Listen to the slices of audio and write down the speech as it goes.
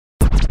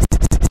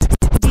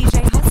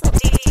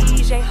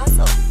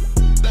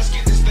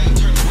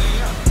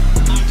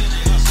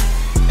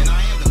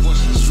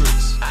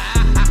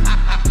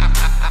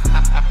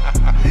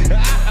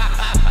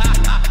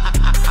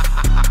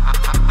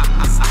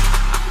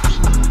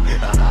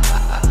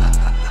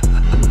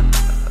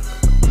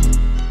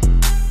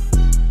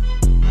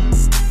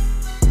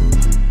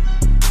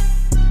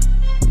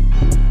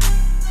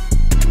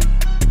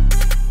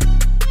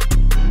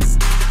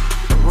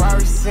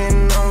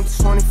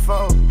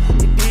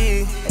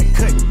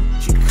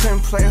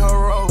play her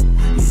role.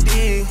 You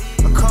dig?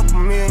 A couple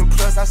million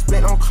plus I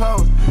spent on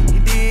clothes. You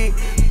dig?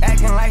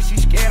 Acting like she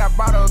scared, I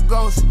brought her a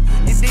ghost.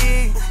 You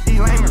dig? These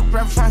lame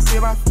rappers tryna see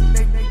about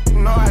they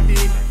know I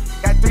did.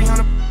 Got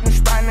 300 in the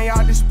spot and they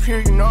all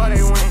disappear, you know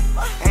they win.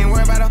 Ain't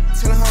worried about her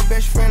telling her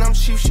best friend I'm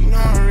cheap, she know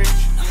I'm rich.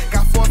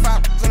 Got 4 or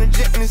 5 in the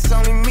jet and it's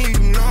only me,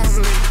 you know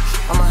I'm lit.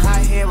 I'm a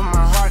hot head but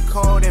my heart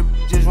cold, that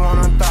just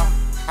wanna thought.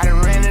 I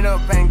done ran it up,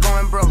 ain't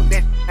going broke,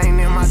 that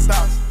ain't in my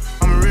thoughts.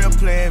 I'm a real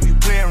player, if you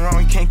play it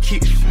wrong, you can't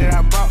keep shit that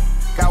I bought.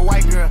 Got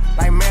white girl,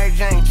 like Mary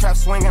Jane, trap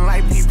swinging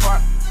like P.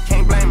 Park.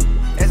 Can't blame him,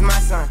 that's my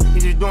son, he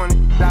just doing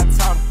it that I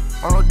taught him.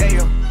 On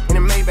Rodeo, in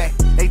the Maybach,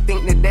 they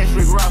think that that's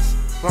Rick Ross.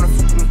 Wanna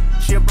fuck me,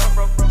 shit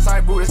bro,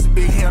 sorry boo, that's a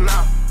big hell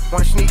now.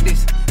 Wanna sneak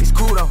this, it's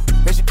cool though,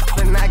 that shit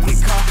better not get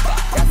caught.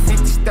 Got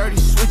 50s, 30s,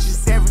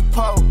 switches every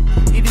pole,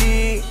 you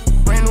dig?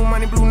 Brand new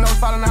money, blue nose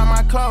falling out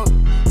my clothes,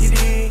 you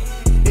dig?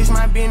 This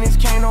my business,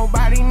 can't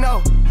nobody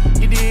know,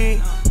 you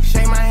dig?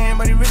 Shake my hand,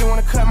 but he really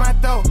wanna cut my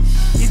throat,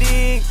 you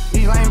dig?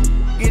 These lame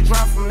get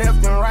dropped from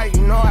left and right,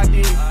 you know I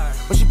did.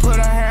 When she put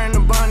her hair in the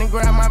bun and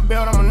grab my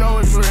belt, I'ma know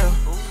it's real.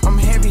 I'm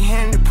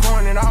heavy-handed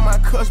pouring and all my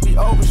cups be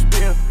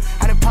overspilled.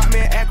 I done popped me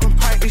an Akron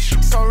pipe, this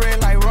shit so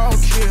red like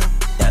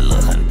roadkill. That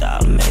little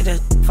 $100 made that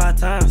 5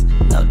 times,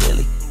 no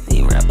dilly.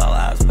 He rap about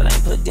ops, but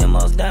ain't put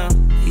demos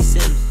down. He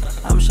silly.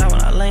 I'm shy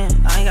when I land,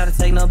 I ain't gotta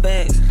take no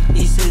bags.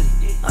 He silly.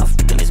 I'm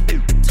f***ing this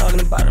bitch, talking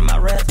about it, my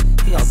rap.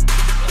 He gon'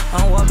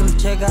 I'm walking the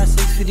check, got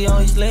 650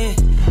 on his leg.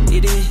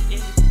 It is.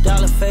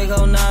 Dollar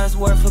Fago, now it's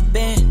worth a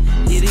band.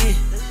 It is.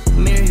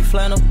 Mary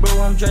flannel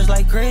bro, I'm dressed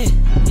like Craig.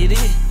 It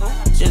is.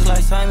 Just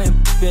like Simon,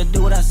 better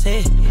do what I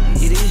said.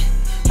 It is.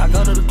 I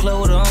go to the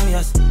club with a homie,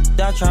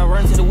 I try to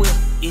run to the wheel.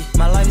 Yeah.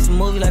 My life is a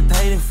movie like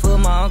paid in full.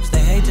 My uncles, they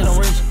hate till I'm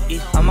rich.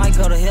 Yeah. I might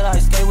go to hell, I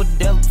escape with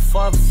the devil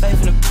before I have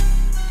faith in the.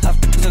 I f***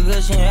 so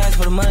good, she ain't ask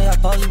for the money, I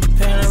supposed to be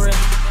paying the rent.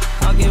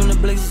 I'm giving the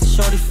blicks to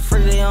shorty for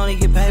free, they only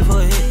get paid for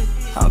a hit.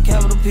 I'm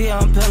capital P,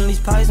 I'm peeling these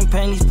pipes and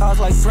painting these pots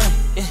like print.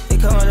 Yeah. They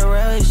come out the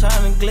rail, they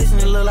shine and glisten,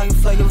 it look like a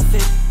flake of a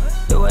fish.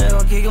 The way they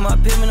gon' kick in my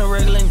pimp in the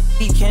regular,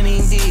 he can't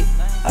even dig.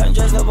 I done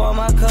dressed up all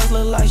my cups,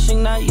 look like shit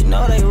now, you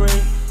know they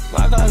red.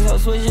 My Glocks so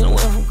switching,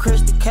 went from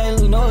Chris to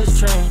Kaylee, you know it's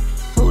trend.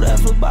 Who that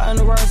flew by in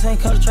the Ross, ain't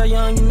cut Trey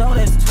Young, you know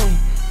that's a twin.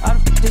 I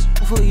done this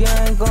for a year,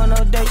 I ain't going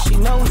no date, she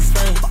know we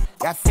friends.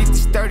 Got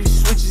 50s, 30s,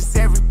 switches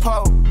every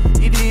pole,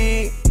 you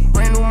dig?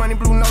 Brand new money,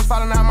 blue nose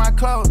falling out my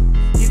clothes,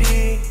 you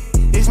dig?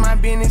 This my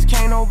business,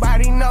 can't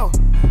nobody know,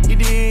 you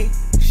dig?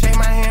 Shake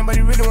my hand, but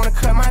he really wanna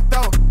cut my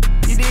throat,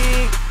 you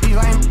dig? These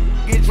lame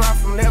get dropped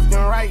from left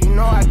and right, you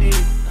know I did.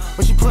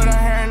 When she put her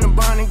hair in the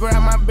bun and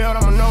grab my belt,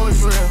 I'ma know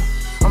it's real.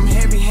 I'm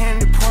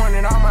heavy-handed pouring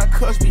and all my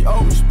cups be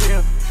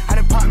overspilled. I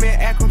done popped me an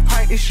Akron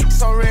pipe, this shit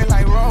so red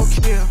like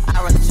roadkill.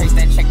 I rather chase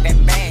that, check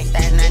that bag,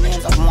 stash 9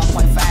 M's up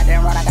 1.5,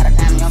 then run, I got a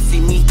dime, you don't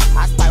see me.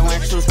 I spy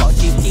wearing shoes, for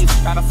GP,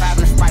 drive a 5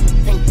 in the Sprite,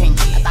 pink, pink.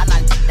 I thought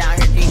I'd down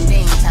here, ding,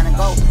 ding, time to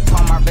go.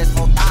 Call my best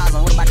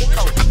 4,000, what about the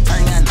coat?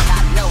 Turn on,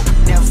 I know,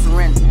 never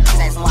surrender,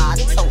 that's why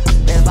I tote.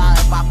 There's all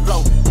if I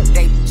flow,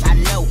 they bitch, I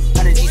know,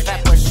 100 G's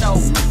fat for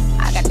show.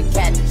 I got the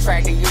cat, the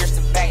track, the years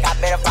to back, I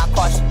bet if I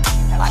caution.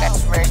 I got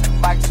the rest, the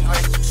bike, the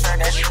rest, the shirt,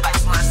 that shit like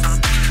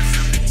Swanson.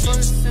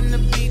 First in the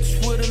beach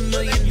with $1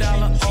 million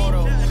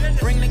auto.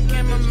 Bring the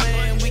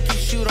cameraman, we can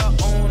shoot our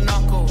own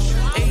knuckle.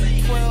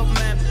 812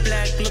 matte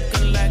black,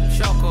 looking like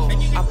Choco.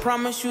 I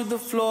promise you the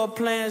floor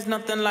plan's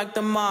nothing like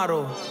the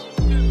model.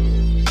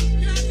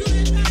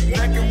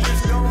 Black and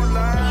rich don't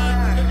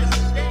lie.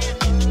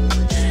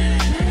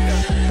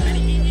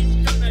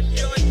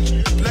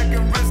 Black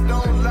and rich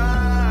don't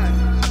lie.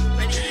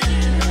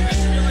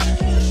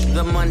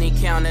 The money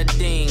counter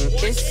ding,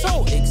 it's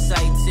so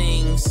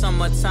exciting.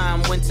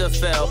 Summertime,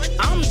 Winterfell.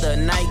 I'm the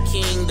night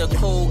king, the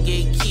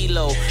Colgate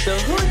kilo. The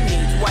hood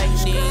needs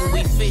whitening,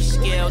 we fish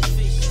scaled.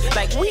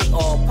 Like we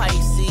all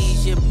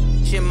Pisces, you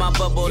in my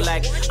bubble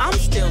like I'm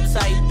still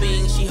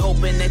typing. She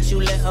hoping that you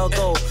let her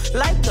go.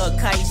 Like a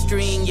kite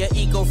string, your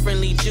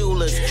eco-friendly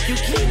jewelers. You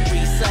keep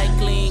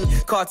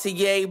recycling.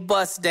 Cartier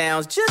bust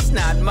downs, just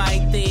not my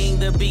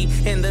thing. To be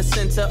in the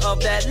center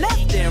of that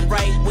left and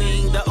right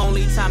wing. The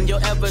only time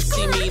you'll ever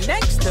see me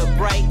next to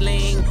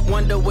Breitling.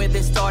 Wonder where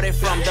this started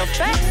from. The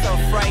facts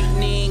are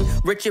frightening.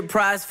 Richard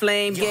Price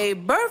Flame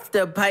gave birth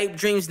to pipe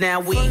dreams. Now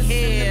we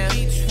here.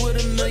 Beach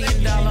with $1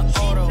 million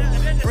auto.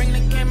 Bring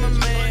the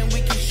cameraman, we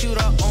can shoot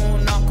our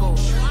own knuckle.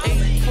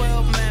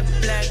 812 matte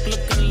black,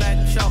 looking like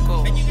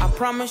Choco. I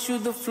promise you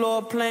the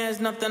floor plan's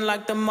nothing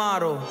like the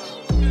model.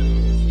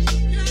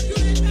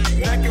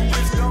 Black and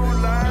rich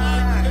don't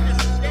lie.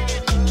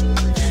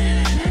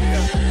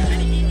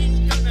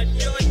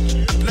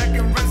 Black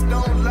and rich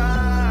don't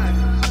lie.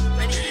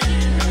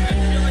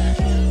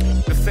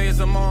 The phase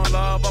I'm on,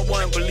 love, I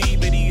wouldn't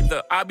believe it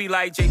either. I be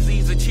like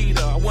Jay-Z's a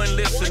cheater, I wouldn't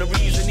listen to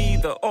reason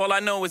either. All I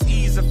know is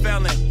he's a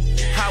felon.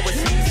 How is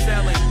he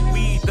selling?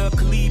 We the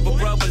Khalifa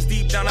brothers,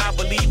 deep down I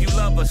believe you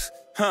love us.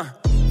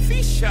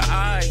 feast your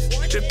eyes.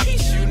 The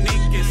piece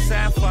unique is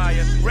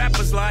sapphire.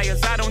 Rappers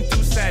liars, I don't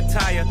do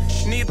satire.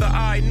 Neither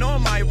I nor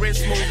my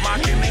wrist move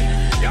mockingly.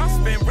 Y'all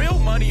spend real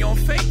money on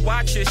fake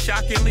watches,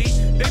 shockingly.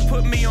 They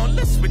put me on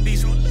lists with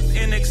these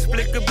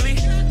inexplicably.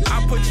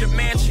 I put your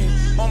mansion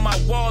on my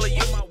wall,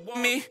 you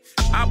me.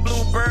 I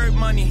blew bird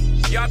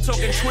money. Y'all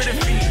talking Twitter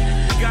feed.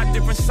 We got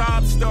different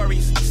sob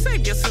stories.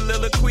 Save your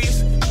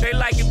soliloquies. They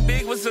like if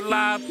Big was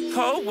alive.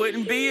 Ho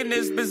wouldn't be in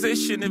this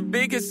position if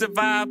Big had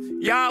survived.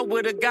 Y'all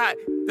would've got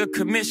the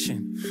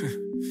commission.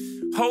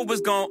 Ho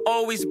was gon'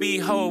 always be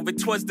Ho.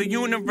 It was the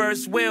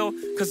universe will,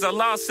 cause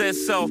Allah said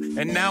so.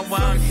 And now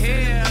I'm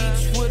here.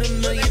 Beach with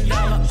 $1 million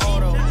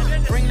auto.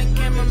 Bring the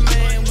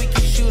cameraman, we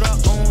can shoot our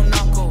own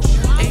knuckle.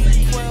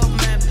 812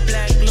 matte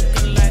black,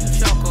 looking like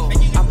Choco.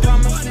 I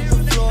promise you the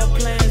floor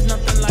plans,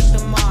 nothing like the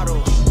model.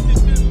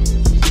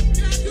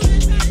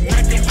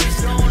 Like the bitch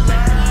don't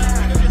lie.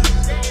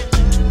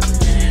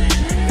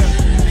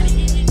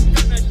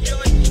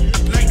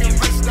 Like the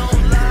bitch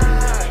don't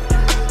lie.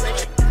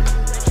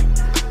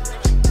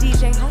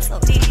 DJ Hustle.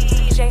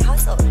 DJ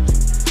Hustle.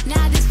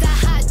 Now this the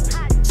hot.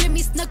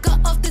 Jimmy Snooker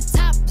off the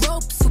top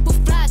rope, super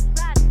flat.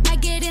 I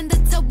get in the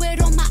tub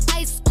with all my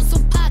ice on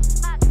some pot.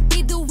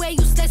 Either way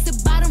you slice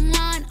it, bottom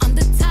line, I'm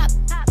the top.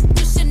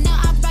 You should know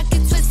I rock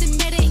it twisted,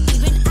 it ain't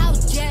even out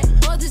yet.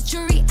 All this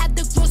jewelry at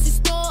the grocery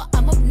store,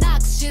 I'm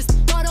obnoxious.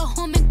 Bought a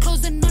home and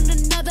closing on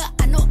another,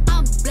 I know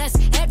I'm blessed.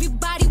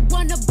 Everybody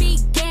wanna be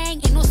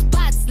gang, ain't no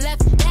spots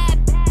left. That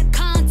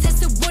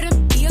contest, it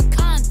wouldn't be a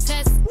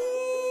contest.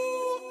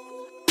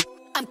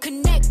 I'm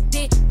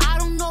connected. I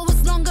don't know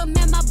what's longer,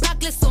 man, my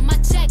block list on my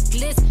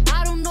checklist.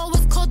 I don't know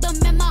what's colder,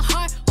 man, my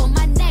heart on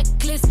my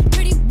necklace.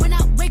 Pretty when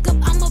I wake up,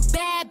 I'm a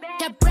bad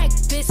at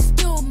breakfast.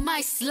 Still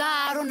might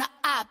slide on the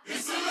op.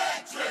 It's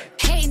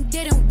electric. Hating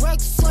didn't work,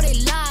 so they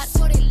lied.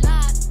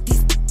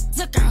 These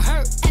looking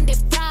hurt and they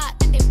fried.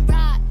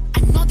 I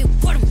know they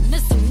wouldn't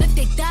miss them if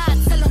they died.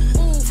 Tell them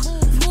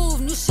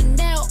move. New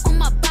Chanel on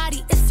my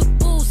body, it's a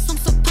boost. I'm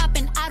so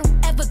poppin', I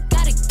don't ever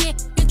gotta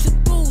get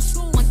introduced.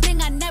 One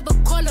thing I never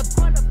call a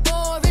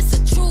bore, it's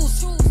a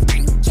truce.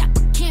 Yeah,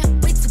 I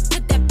can't wait to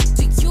put that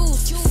to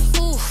use.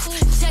 Ooh,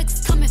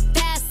 checks coming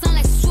fast, sound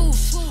like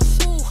swoosh.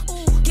 Ooh,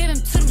 give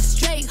him to them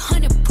straight,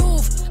 100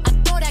 proof. I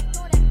thought that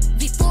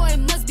before, it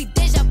must be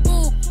deja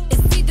vu.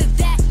 It's either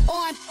that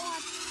or I'm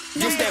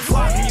This that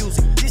pop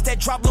music, this that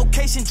drop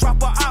location,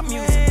 drop a op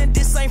music. Man,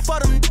 this ain't for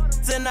them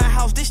in the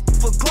house, this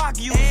for Glock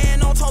you.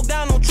 And don't talk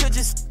down on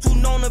trenches, too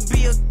known to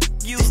be a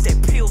you. This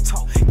that pill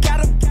talk,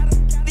 gotta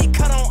be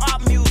cut on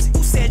op music.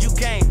 Who said you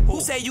game?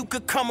 Who said you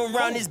could come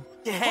around this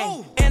and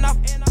hang? And I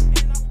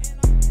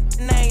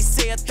ain't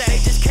say a thing.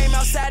 Just came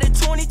outside in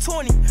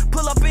 2020,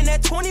 pull up in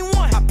that 21.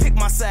 I pick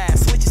my side,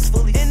 switches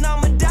fully, and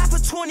I'ma die for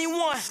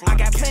 21. I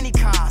got plenty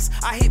cars,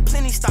 I hit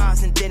plenty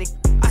stars, and then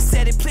I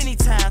said it plenty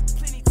times.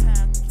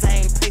 I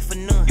ain't pay for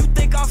none. You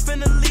think I'm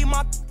finna leave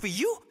my for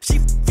you? She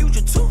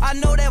future too. I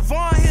know that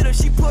Vaughn hit her.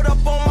 She put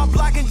up on my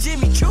block and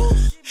Jimmy Choo.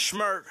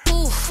 Schmirk.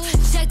 ooh,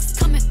 checks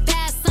coming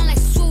fast, sound like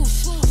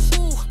swoosh.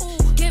 Ooh,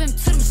 give him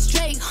to them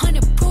straight,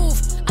 100 proof.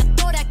 I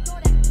thought that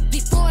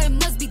before, it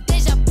must be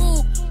deja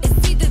vu.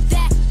 It's either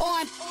that or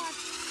I'm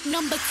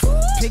number 2.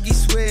 Piggy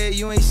swear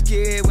you ain't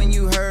scared when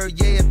you heard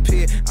yeah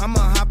appear. I'ma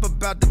hop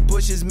about the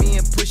bushes, me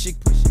and push it.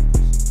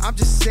 I'm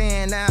just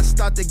saying now I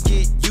start to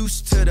get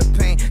used to the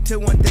pain. Till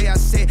one day I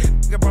said,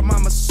 I brought my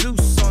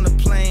masseuse on the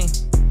plane.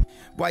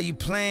 Why you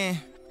playing?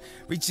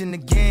 Reaching the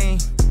game,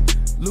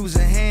 lose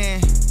a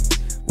hand.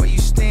 Where you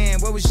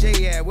stand? Where was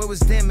Jay at? Where was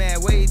them at?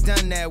 Where he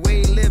done that? Where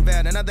he live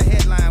at? Another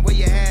headline, where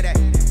you had at?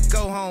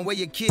 Go home, where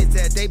your kids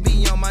at? They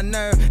be on my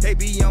nerve, they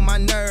be on my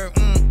nerve.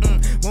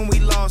 When we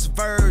lost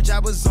Verge, I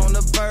was on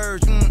the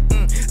verge.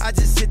 I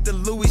just hit the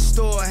Louis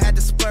store, had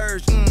to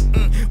splurge.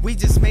 We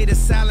just made a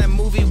silent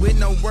movie with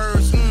no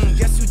words.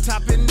 Guess who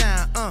topping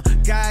now?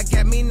 God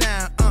got me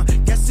now.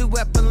 Guess who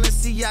at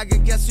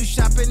Balenciaga? Guess who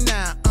shopping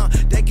now?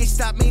 They can't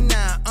stop me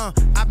now.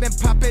 I've been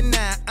popping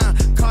now.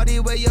 Cardi,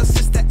 where your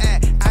sister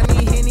at? I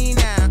need Henny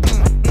now.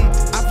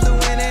 I flew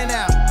in and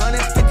out,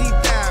 150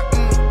 down.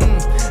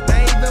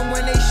 Not even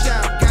when they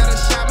shout, gotta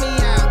shout me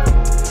out.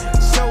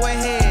 So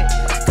ahead,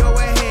 go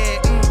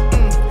ahead.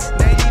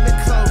 Not even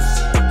close.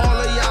 All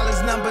of y'all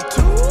is number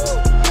 2.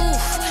 Ooh,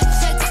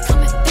 checks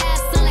coming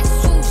fast, sound like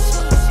swoosh.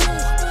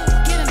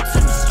 Give him to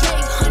them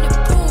straight, 100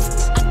 proof.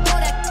 I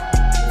thought that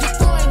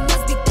before, it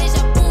must be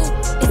deja vu.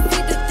 It's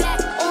either that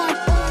or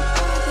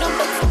I'm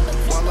number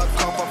 2. While I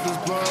cough off this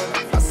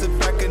blunt, I sit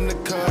back in the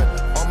cut.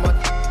 On my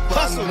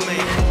Hustle,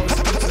 man.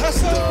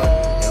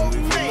 And we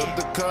fill up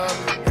the cup,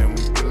 and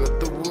we fill up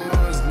the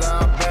woods. Now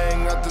I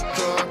bang out the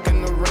truck,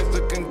 and the race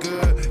looking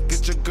good.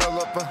 Get your girl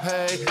up a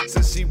hay,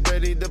 says she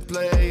ready to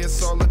play.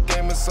 It's all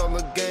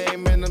a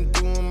game, and I'm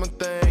doing my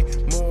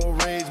thing. More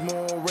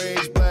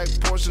rage, black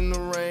portion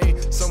of rain.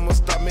 Someone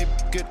stop me,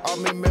 get off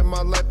me, man,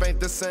 my life ain't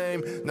the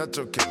same.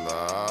 Natural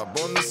killer,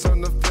 born to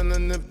serve the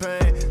feeling in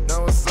pain.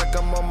 Now it's like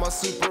I'm on my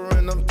super,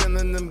 and I'm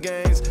feeling them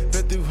gains.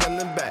 Been through hell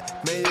and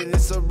back, made it,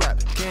 it's a rap.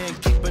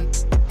 Can't keep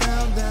it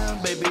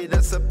down, baby. baby,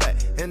 that's a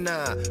fact. And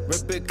I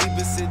rep it,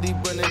 Cleveland City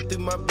running through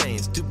my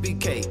veins.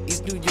 2BK,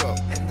 East New York,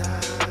 and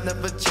I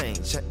never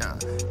change.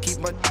 Keep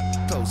my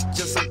close,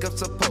 just like I'm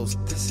supposed.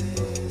 This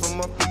is for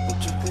my people,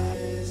 truth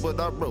is what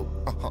I wrote.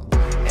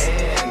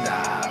 And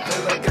I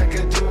feel like I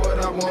can do what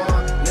I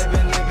want.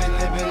 Living,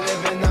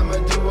 I'ma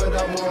do what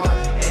I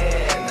want.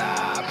 And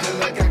I feel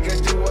like I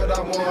can do what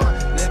I want.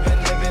 Living,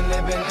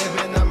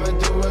 I'ma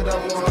do what I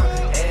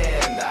want.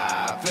 And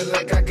I feel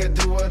like I can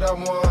do what I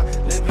want.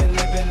 Living,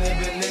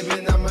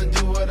 I'ma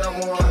do what I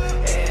want.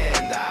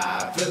 And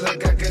I feel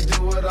like I can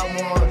do what I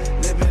want.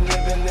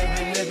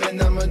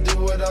 Living, I'ma do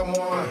what I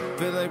want.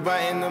 Feel like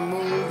writing a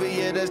movie,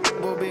 yeah,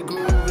 that will be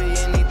groovy.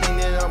 Anything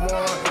that I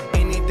want,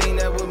 anything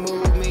that would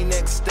move me.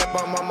 Next step,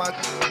 I'm on my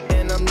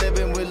and I'm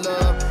living with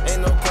love.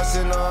 Ain't no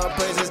question, all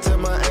praises to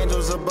my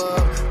angels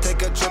above.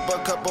 Take a trip, a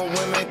couple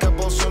women,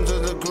 couple swims to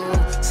the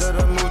groove. Set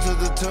a move to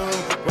the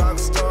tune. Rock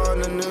star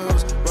in the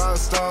news, rock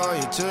star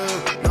you too.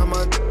 Now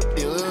my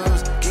you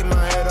lose. Keep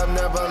my head up,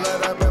 never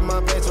let up in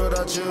my face what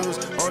I choose.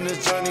 On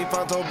this journey,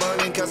 photo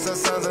burning, catch the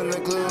signs and the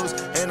clues.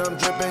 And I'm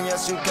dripping,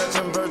 yes you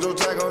catching Virgil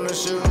tag on the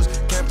shoes.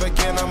 Can't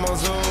forget I'm on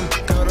Zoom,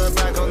 got her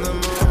back on the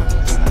moon.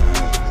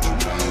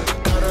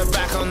 Got her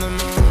back on the moon.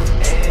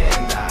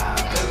 And I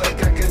feel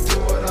like I can do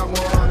what I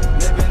want.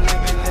 Living,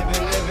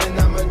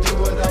 I'ma do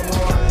what I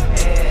want.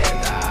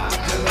 And I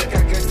feel like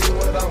I can do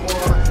what I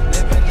want.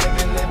 Living,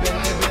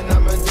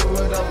 I'ma do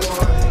what I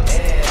want.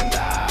 And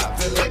I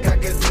feel like I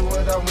can do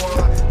what I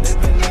want.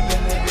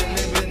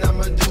 Living,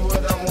 I'ma do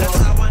what I want. That's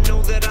how I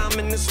know that I'm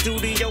in the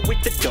studio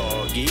with the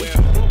doggy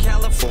in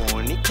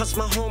California, cause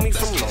my homie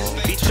from Long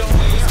Beach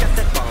always got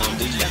that bomb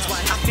beat. That's why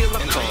I feel a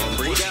calm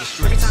breeze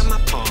every time I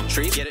palm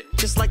trees. Get it?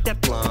 Just like that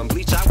blonde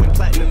bleach, I went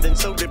platinum, then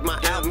so did my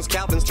albums.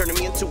 Calvin's turning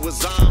me into a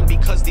zombie,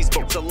 cause these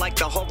folks are like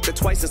the Hulk, they're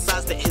twice the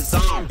size that his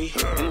zombie.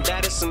 And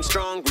that is some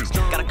strong grease.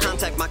 Gotta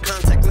contact, my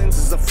contact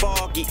lenses are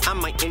foggy. I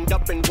might end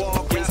up in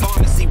Walgreens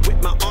pharmacy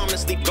with my arm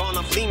asleep, gone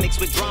off Lee mixed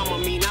with drama.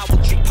 Mean I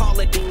will treat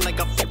Paula Deen like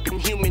a fucking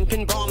human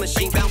pinball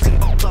machine, bouncing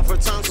balls off her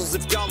tonsils.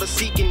 If y'all are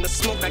seeking the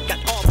smoke, I got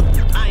all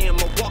the. I am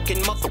a walking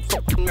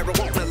motherfucking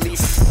marijuana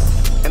leaf,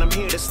 and I'm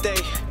here to stay.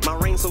 My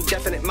reign's so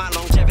definite, my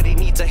longevity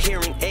needs a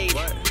hearing aid.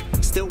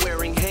 Still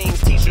wearing Hanes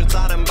t-shirts,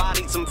 I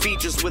embodied some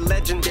features with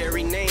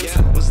legendary names.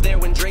 Was there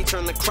when Dre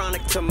turned the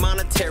chronic to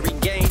monetary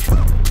gain.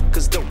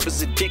 Cause dope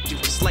is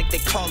addictive, just like they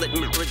call it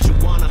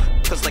marijuana.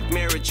 Cause like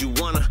marriage, you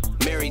wanna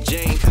Mary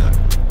Jane.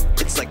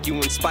 It's like you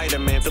and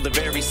Spider-Man feel the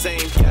very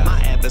same. My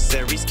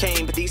adversaries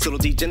came, but these little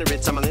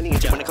degenerates are my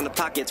lineage. When it come to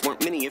pockets,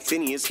 weren't many, if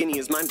any, as skinny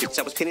as mine, bitch.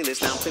 I was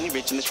penniless, now I'm plenty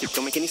rich, and this shit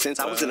don't make any sense.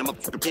 I was in a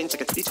motherfucking pinch,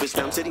 like a speech twist.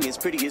 Now I'm sitting as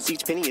pretty as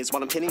each penny is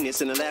while I'm pinning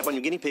this in a lab on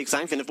your guinea pigs.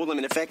 I ain't finna fool them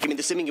in effect. Give me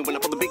the simming when I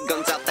pull the big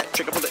guns out. That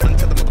trigger pull it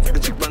until the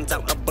motherfucker chick runs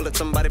out. A bullet,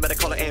 somebody better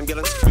call an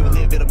ambulance. You will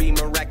live, it'll be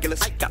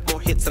miraculous. I got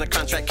more hits than a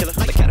contract killer.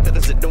 The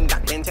caterpillars that don't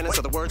got antennas,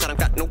 so the words I don't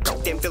got no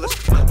goddamn fillers.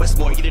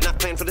 Westmore, you did not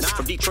plan for this.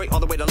 From Detroit all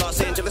the way to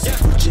Los Angeles.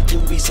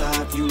 Chicken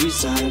beside you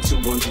reside in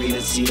 213.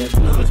 Let's see that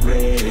blood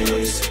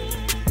race.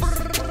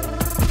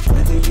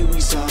 Whether you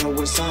east side or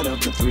west side of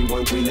the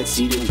 313, let's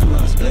see them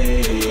blood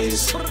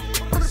blaze.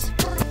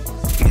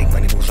 Make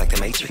money moves like the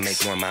Matrix.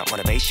 Make more amount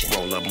motivation.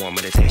 Roll up more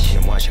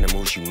meditation. Watching the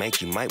moves you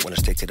make, you might want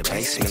to stick to the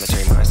basics.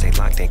 Military mind stay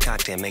locked in,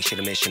 cocked in. Make sure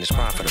the mission is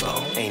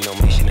profitable. Ain't no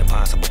mission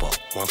impossible.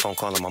 One phone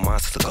call and my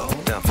monster to go.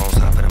 Dumb phones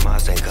hop in the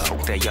Mazda and go.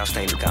 There y'all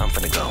stay, nigga, I'm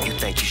finna go. You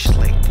think you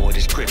slick? Boy,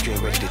 this grip, you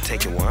ain't ready to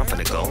take it where I'm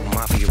finna go.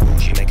 Mafia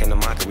rules, you making a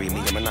mockery.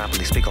 Me a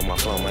monopoly, speak on my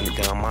flow. My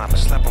nigga, I'm mopping.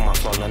 Slap on my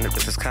flow, now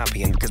niggas is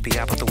copying. Niggas be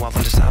out with the wall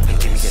from the shopping.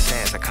 Give me a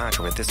task, I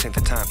conquer it. This ain't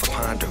the time for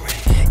pondering.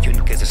 You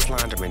niggas is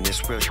slandering.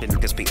 This real shit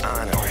niggas be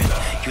honoring.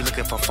 You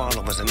looking for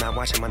followers and not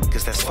watching my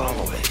niggas that's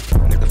following.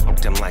 Nigga, fuck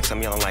them likes, I'm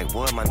yelling like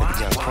what? My nigga,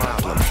 young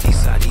problem.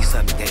 East side,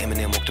 nigga,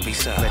 Eminem woke the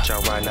beast up. Let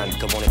y'all ride now,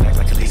 nigga, want it back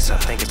like a Lisa.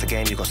 Think it's the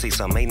game, you gon' see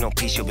some. Ain't no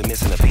piece, you'll be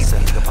missing a piece.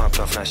 Nigga, pumped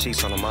off, now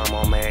sheets on the mom,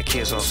 all mad.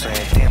 Kids all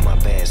sad, damn my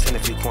bad. Send a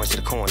few coins to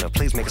the corner,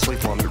 please make a sweep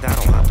for him. Nigga, I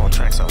don't hop on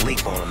tracks, I'll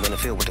leap on him. In the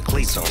field with the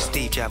cleats on.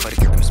 Steve Jobs, but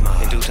the give him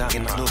smile. In due time,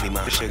 in my movie,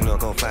 man. Bitch, ignore,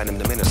 go find him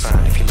the minute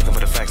sign. If you looking for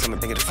the facts, I'm a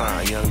bigger to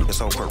find. Young niggas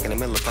so quirk in the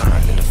middle of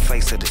fine. In the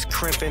face of this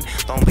crimping,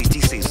 Long Beach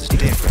DC's is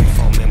different.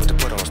 4 men with the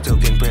put on, still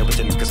getting bread with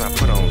the niggas I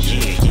put on.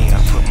 Yeah,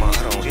 I put my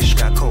hood on. Ish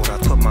got cold, I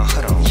put my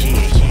hood on.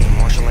 Yeah.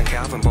 Marshall and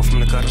Calvin, both from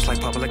the gutters like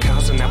public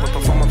housing. Now we're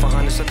performing for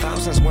hundreds of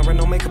thousands. Wearing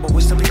no makeup, but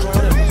we still be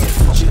clowning.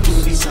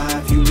 Chicken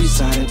beside you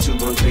reside in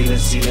 213.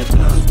 Let's see that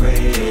blood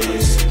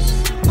race.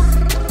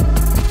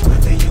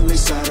 Whether you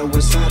inside or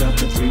west side of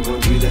the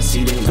 313, let's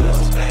see them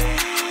blood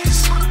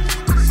blaze.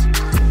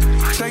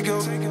 Take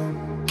her,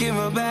 give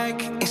her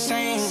back,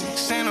 insane.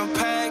 Sent her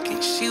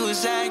package, she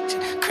was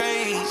acting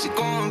crazy.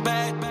 Going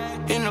back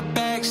in the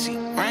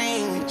backseat,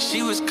 rain.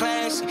 She was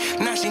classy,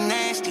 now she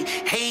nasty.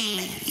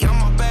 Hey,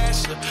 I'm a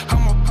bachelor,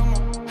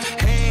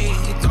 hey,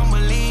 don't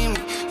believe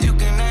me, you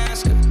can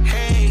ask her.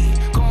 Hey,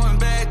 going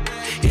back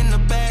in the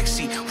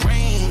backseat,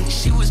 rain.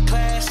 She was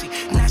classy,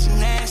 now she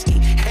nasty.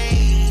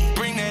 Hey,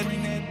 bring that,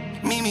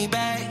 meet me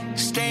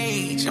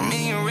backstage. I'm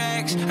in your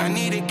racks, I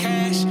needed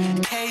cash.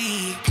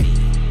 Hey,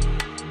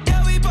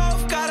 yeah, we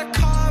both got a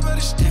car, but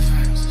it's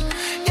different.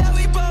 Yeah,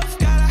 we both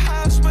got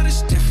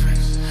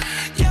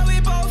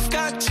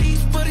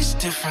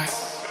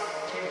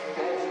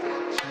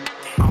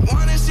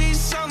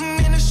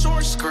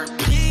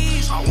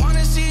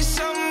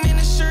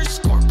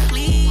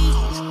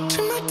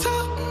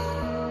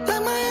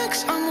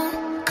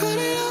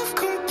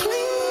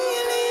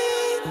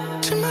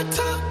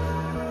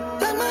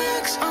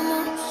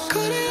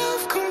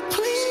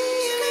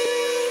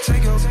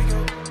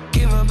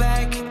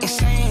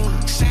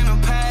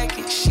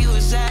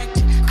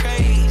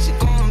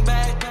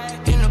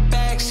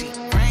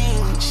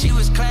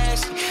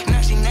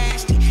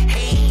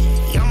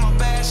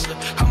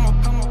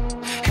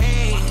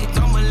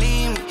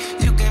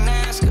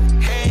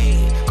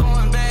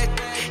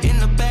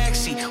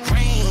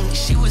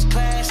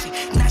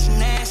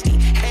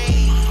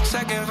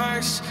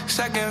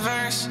second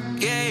verse,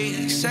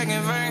 yeah,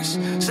 second verse,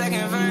 again,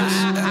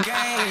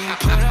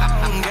 put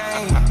on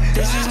game.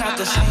 This is not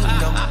the same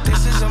though,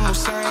 this is a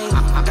Mustang.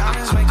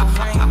 Diamonds make a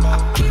rainbow.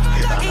 Keep a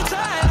lucky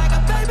tie like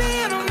a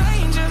baby in a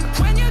manger.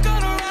 When you go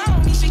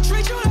around me, she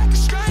treat you like a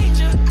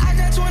stranger. I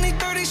got 20,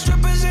 30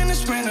 strippers in the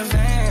Sprinter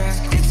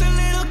van. It's a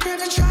little crib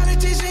and try to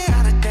teach me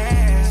how to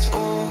dance.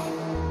 Oh,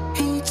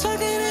 he ain't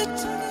tucking it,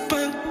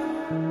 but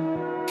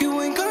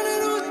you ain't gonna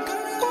do it.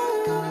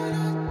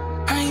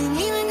 Ooh, I ain't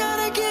even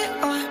gotta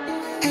get on.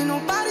 Ain't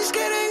nobody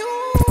scared of you.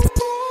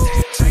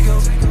 Take her,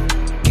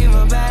 give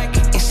her back,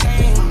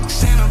 insane.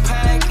 Send her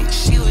packing,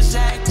 she was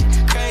acting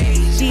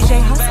crazy.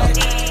 DJ Hustle,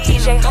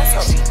 DJ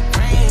Hustle.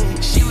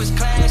 She was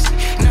classy,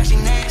 now she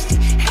nasty.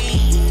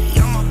 Hey,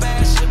 I'm a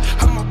bastard,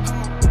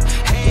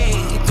 hey,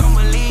 don't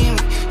believe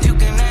me, you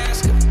can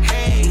ask her.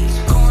 Hey,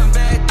 going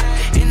back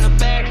in the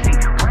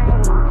backseat.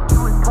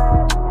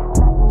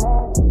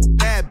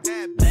 Bad.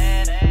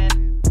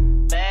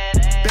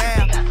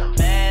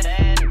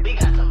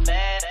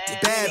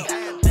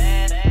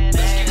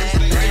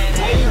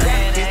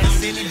 Is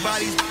this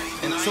anybody's?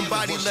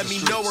 Somebody let me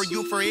know, are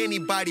you for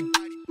anybody?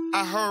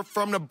 I heard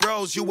from the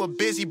bros, you a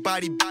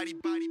busybody.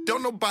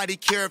 Don't nobody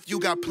care if you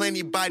got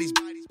plenty bodies.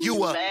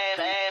 You a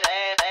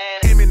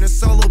aiming a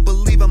solo,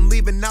 believe I'm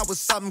leaving out with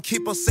something.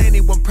 Keep on saying he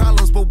want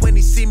problems, but when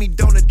he see me,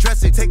 don't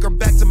address it. Take her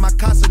back to my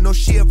casa, no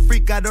she a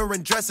freak, got her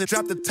undressing.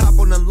 Drop the top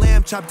on the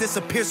lamb chop,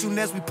 disappear soon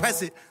as we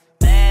press it.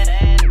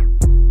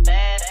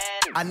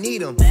 I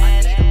need him.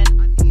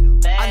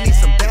 I need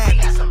some bad.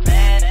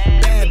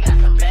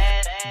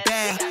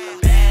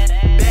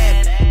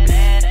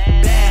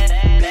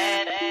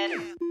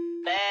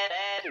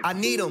 I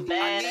need him.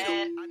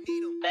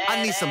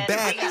 I need some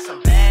bad.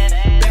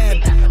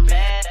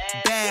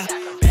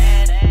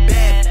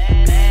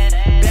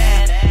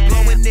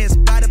 Blowing this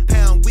by the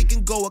pound, we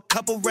can go a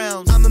couple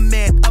rounds. I'm a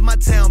man of my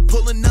town,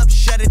 pulling up,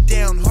 shut it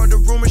down. Heard the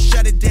rumor,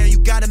 shut it down. You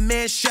got a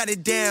man, shut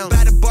it down.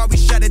 By the bar, we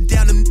shut it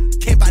down. Them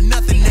can't buy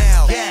nothing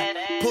now. Yeah,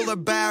 pull her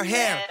by her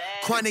hair.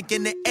 Chronic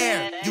in the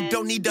air, you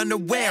don't need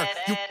underwear.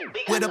 You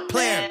with a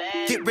player,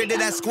 get rid of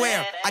that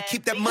square. I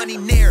keep that money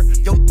near,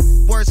 your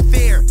worst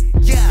fear.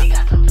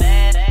 Yeah,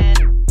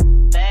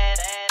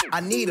 I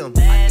need him.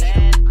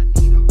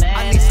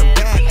 I need some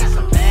bad.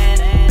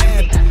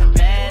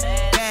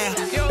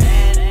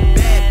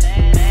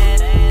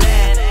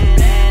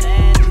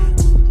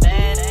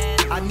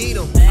 I need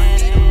him.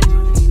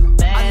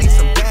 I need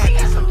some bad.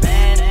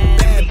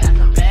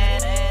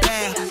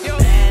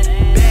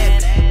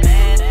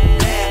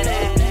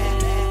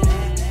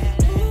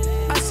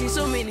 I see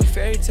so many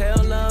fairy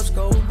tale loves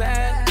go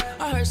bad.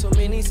 I heard so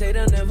many say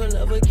they'll never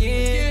love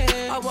again.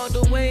 I walked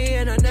away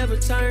and I never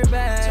turned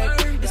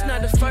back. It's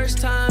not the first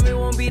time, it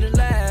won't be the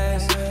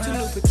last. Two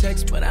new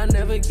protects, but I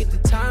never get the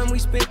time we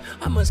spent.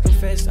 I must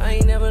confess, I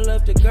ain't never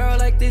loved a girl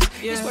like this.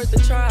 It's worth a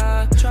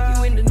try.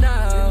 You in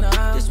denial.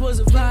 This was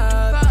a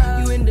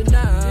vibe. You in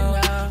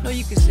denial. No,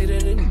 you consider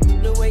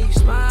the way you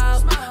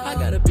smile. I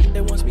got a bitch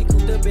that wants me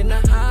cooped up in the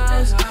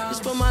house. It's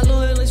for my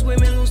loyalist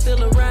women who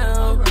still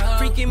around.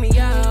 Freaking me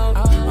out.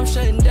 I'm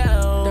shutting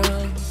down.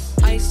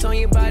 Ice on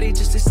your body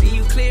just to see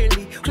you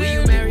clearly. Will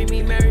you marry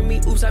me? Marry me.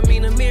 Oops, I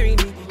mean to marry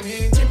me.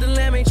 Tip the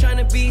lamb ain't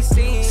tryna be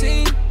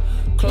seen.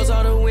 Close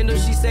all the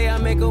windows, she say I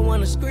make her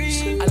wanna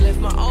scream. I left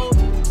my old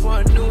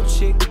for a new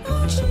chick.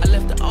 I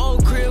left the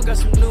old crib, got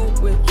some new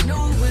whips.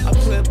 I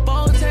put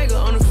Bottega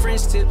on the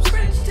French tips.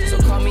 So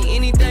call me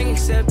anything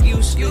except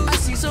useless. I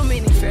see so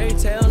many fairy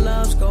tale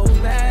loves go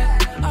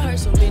bad. I heard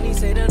so many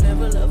say they'll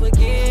never love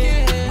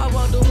again. I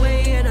walked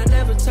away and I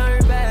never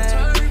turned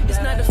back.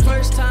 It's not the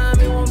first time,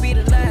 it won't be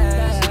the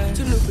last.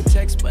 Two new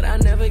protects, but I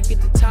never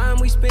get the time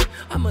we spent.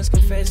 I must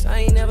confess, I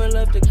ain't never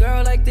loved a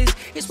girl like this.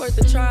 It's worth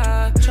a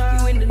try.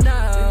 You in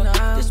denial.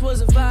 This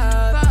was a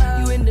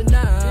vibe. You in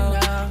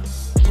denial.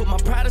 Put my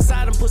pride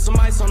aside and put some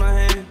ice on her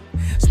hand.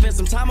 Spent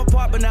some time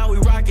apart, but now we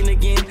rockin'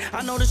 again.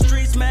 I know the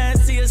streets mad,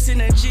 see us in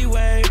that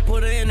G-Way.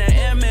 Put her in that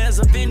Hermes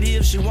or Fendi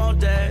if she want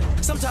that.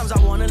 Sometimes I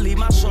wanna leave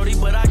my shorty,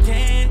 but I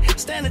can't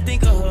stand to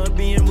think of her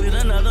being with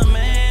another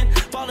man.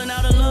 Falling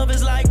out of love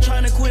is like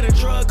trying to quit a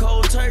drug,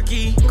 cold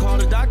turkey. Call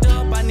the doctor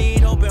up, I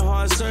need open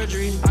heart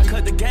surgery. I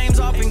cut the games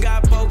off and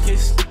got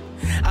focused.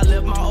 I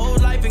left my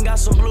old life and got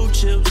some blue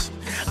chips.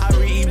 I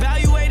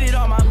reevaluated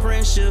all my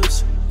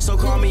friendships. So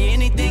call me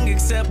anything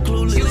except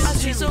clueless. I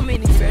see so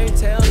many fairy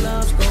tale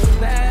loves go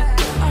bad.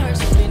 I heard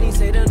so many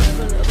say they'll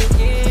never love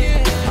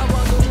again. I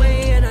walked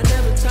away and I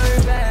never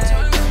turned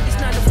back. It's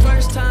not the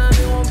first time,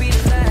 it won't be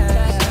the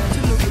last.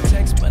 Two new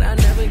protects, but I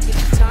never get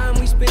the time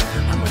we spent.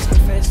 I must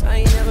confess, I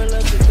ain't never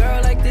loved a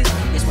girl like this.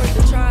 It's worth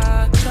a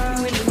try.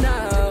 You in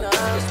denial.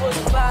 This was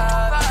a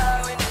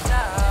vibe. You in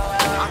denial.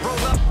 I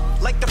roll up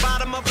like the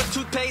bottom of a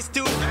toothpaste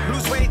tube. Blue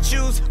suede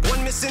shoes,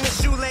 one missing a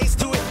shoelace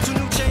to it. Two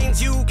new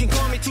chains, you can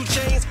call me 2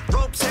 Chainz.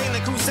 Ropes hang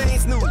like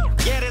Hussein's new.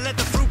 Yeah, they let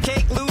the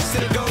fruitcake loose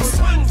and it goes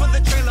 1 for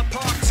the trailer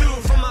park, 2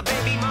 for my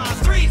baby mom,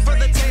 3 for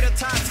the tater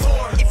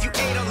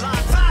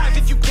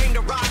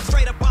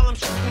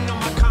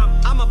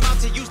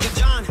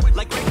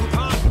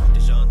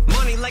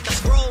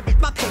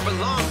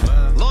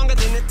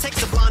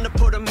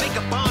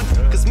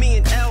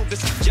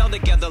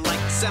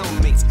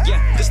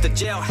the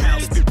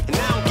jailhouse. And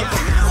I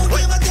don't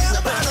give a damn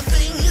about a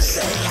thing you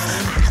say.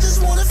 I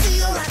just wanna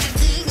feel like a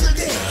king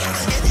today.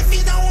 And if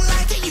you don't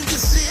like it, you can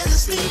sit and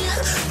spin.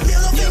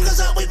 Middle fingers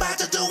up, we about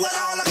to do it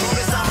all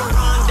again.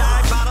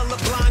 Bottle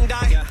of blonde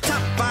eye.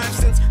 Top 5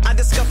 since I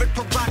discovered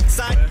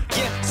peroxide.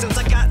 Yeah, since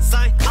I got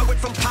signed, I went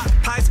from pot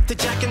pies to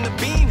Jack and the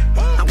Bean.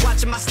 I'm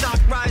watching my stock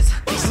rise.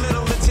 These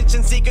little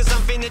attention seekers,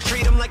 I'm finna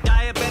treat them like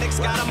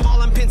diabetics. Got them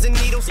all on pins and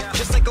needles,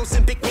 just like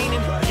Ozempic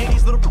meaning. Yeah,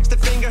 these little pricks the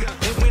finger.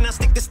 And when I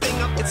stick this thing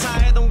up, it's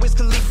higher than Wiz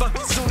Khalifa.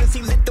 Soon as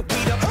he lit the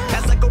weed up,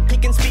 as I go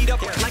pick and speed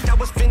up, like I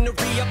was finna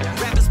re-up.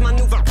 Rappers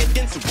maneuver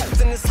against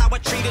and it's how I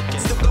treat it.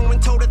 Still going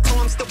toe to toe,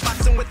 I'm still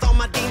boxing with all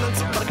my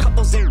demons. But a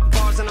couple zero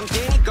bars and I'm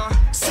Danny Gar.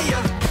 See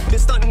ya. Been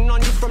stunting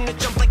on you from the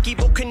jump like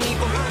Evel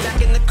Knievel.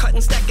 Back in the cut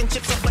and stacking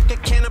chips up like a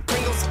can of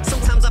Pringles.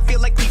 Sometimes I feel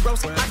like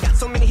heroes. I got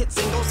so many hit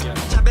singles.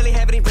 I barely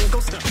have any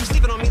wrinkles. You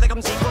sleeping on me like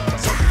I'm zero.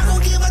 So I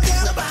don't give a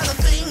damn about a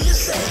thing you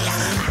say.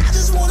 I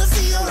just wanna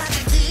feel like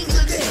a king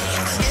today.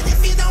 And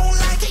if you don't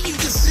like it, you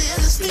can sit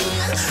and spin.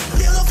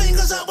 Middle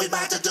fingers up, we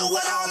about to do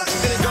it all again.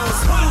 Then it goes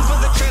 1 for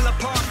the trailer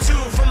park, 2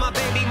 for my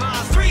baby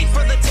mom, 3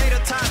 for the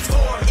tater tots,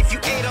 4 if you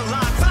ate a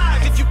lot,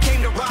 5 if you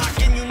came to rock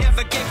and you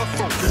never gave a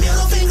fuck.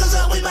 Middle fingers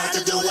up, we about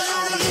to do it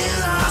all again.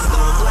 I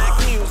stole black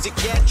music,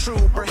 yeah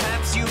true,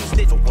 perhaps used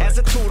it as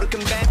a tool to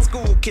combat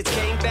school. Kids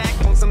came back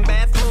on some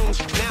bathrooms.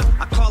 Now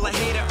I call a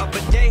hater of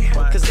a day,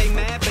 cause they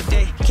mad but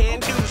they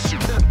can't do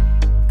shit.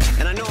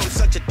 And I know I'm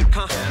such a dick,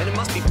 huh? And it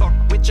must be fuck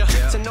with ya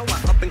to know I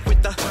up and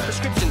quit the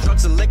prescription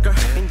drugs and liquor.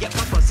 And yet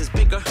my buzz is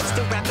bigger,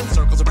 still wrapping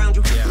circles around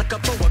you like a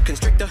boa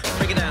constrictor.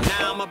 Break it down.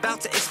 Now I'm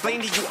about to explain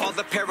to you all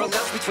the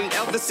parallels between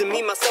Elvis and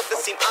me, myself that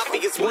seem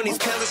obvious. One, he's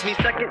palace, me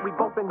second, we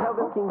both in hell.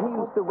 This king, he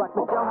used to rock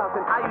the jailhouse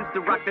and I used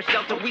to rock the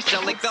shelter. We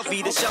sell like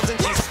Velveeta shells and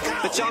cheese.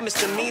 But y'all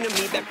misdemeanor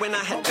me back when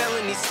I had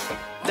felonies.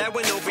 That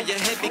went over your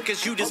head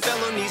because you just fell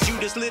on these. You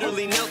just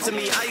literally knelt to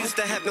me. I used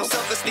to have no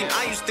self-esteem.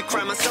 I used to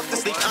cry myself to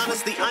sleep.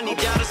 Honestly, I need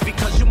doubters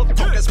because you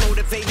motherfuckers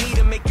motivate me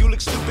to make you look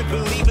stupid.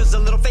 Believers, a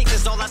little faith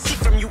is all I see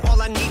from you.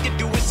 All I need to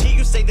do is hear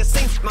you say the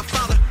same. My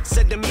father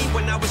said to me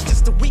when I was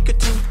just a week or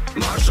two,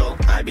 Marshall,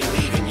 I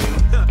believe in you.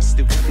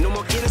 Stupid. No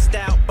more Guinness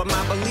out, but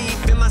my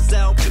belief in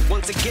myself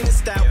once again is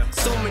stout.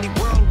 So many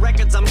world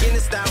records, I'm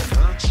Guinness out.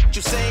 Shit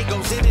you say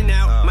goes in and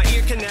out. My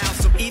ear canal,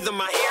 so either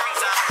my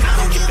earrings out. I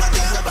don't give a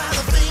damn about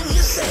a thing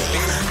you say.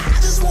 I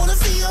just wanna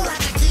feel like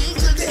a king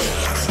today.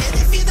 And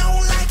if you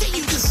don't like it,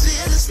 you can sit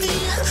and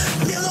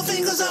spin. Middle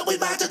fingers up, we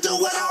about to do